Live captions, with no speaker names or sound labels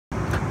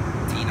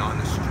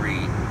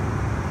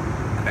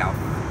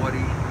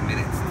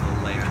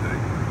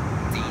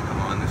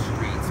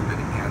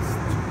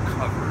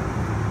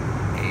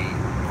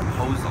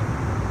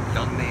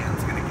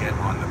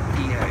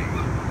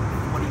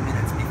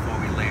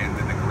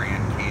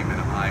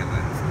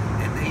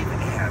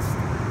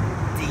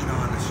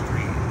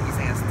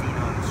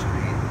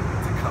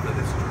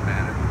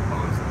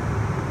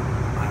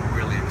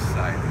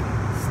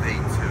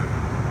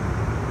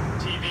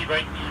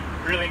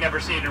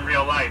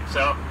excited.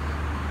 So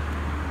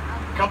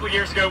a couple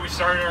years ago we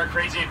started our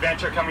crazy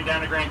adventure coming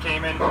down to Grand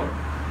Cayman,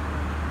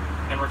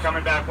 and we're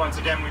coming back once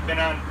again. We've been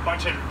on a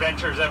bunch of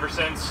adventures ever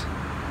since,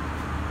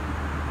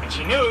 and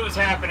she knew it was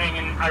happening,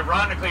 and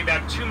ironically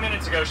about 2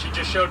 minutes ago she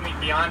just showed me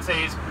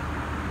Beyonce's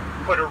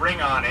put a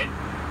ring on it.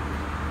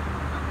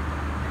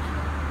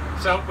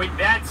 So with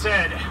that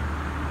said,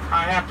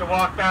 I have to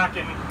walk back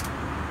and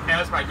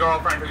ask my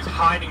girlfriend, who's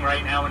hiding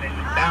right now in an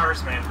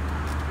embarrassment,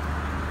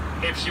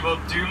 if she will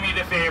do me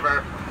the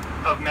favor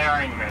of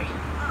marrying me.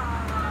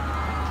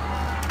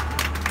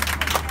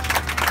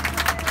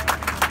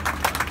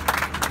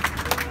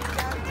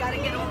 Gotta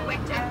get on quick,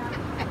 Jack.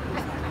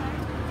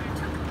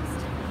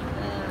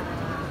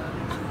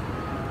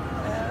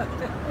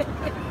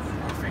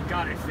 Thank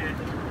God it fit.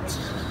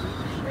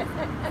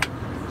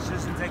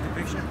 Susan, take a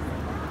picture.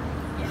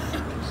 Yeah,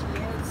 she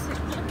is.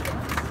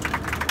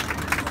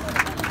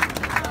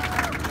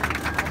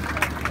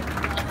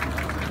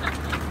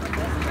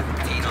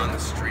 Dean on the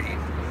street,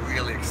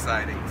 really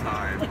exciting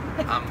time.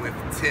 I'm with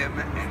Tim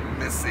and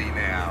Missy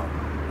now,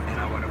 and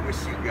I want to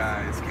wish you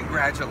guys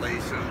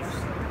congratulations.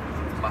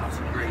 Lots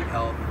of great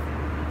health,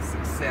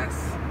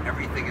 success,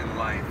 everything in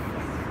life.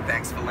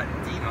 Thanks for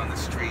letting Dean on the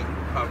street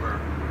cover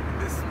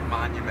this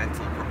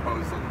monumental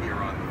proposal here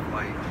on the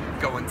flight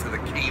going to the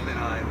Cayman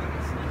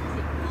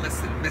Islands.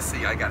 Listen,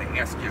 Missy, I gotta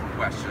ask you a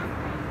question.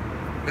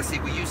 Missy,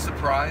 were you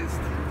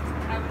surprised?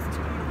 I was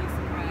totally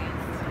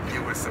surprised.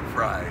 You were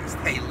surprised.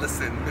 Hey,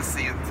 listen,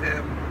 Missy and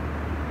Tim,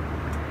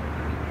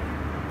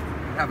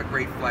 have a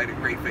great flight, a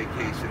great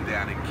vacation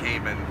down in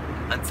Cayman.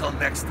 Until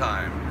next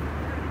time,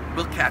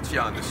 we'll catch you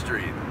on the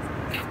street.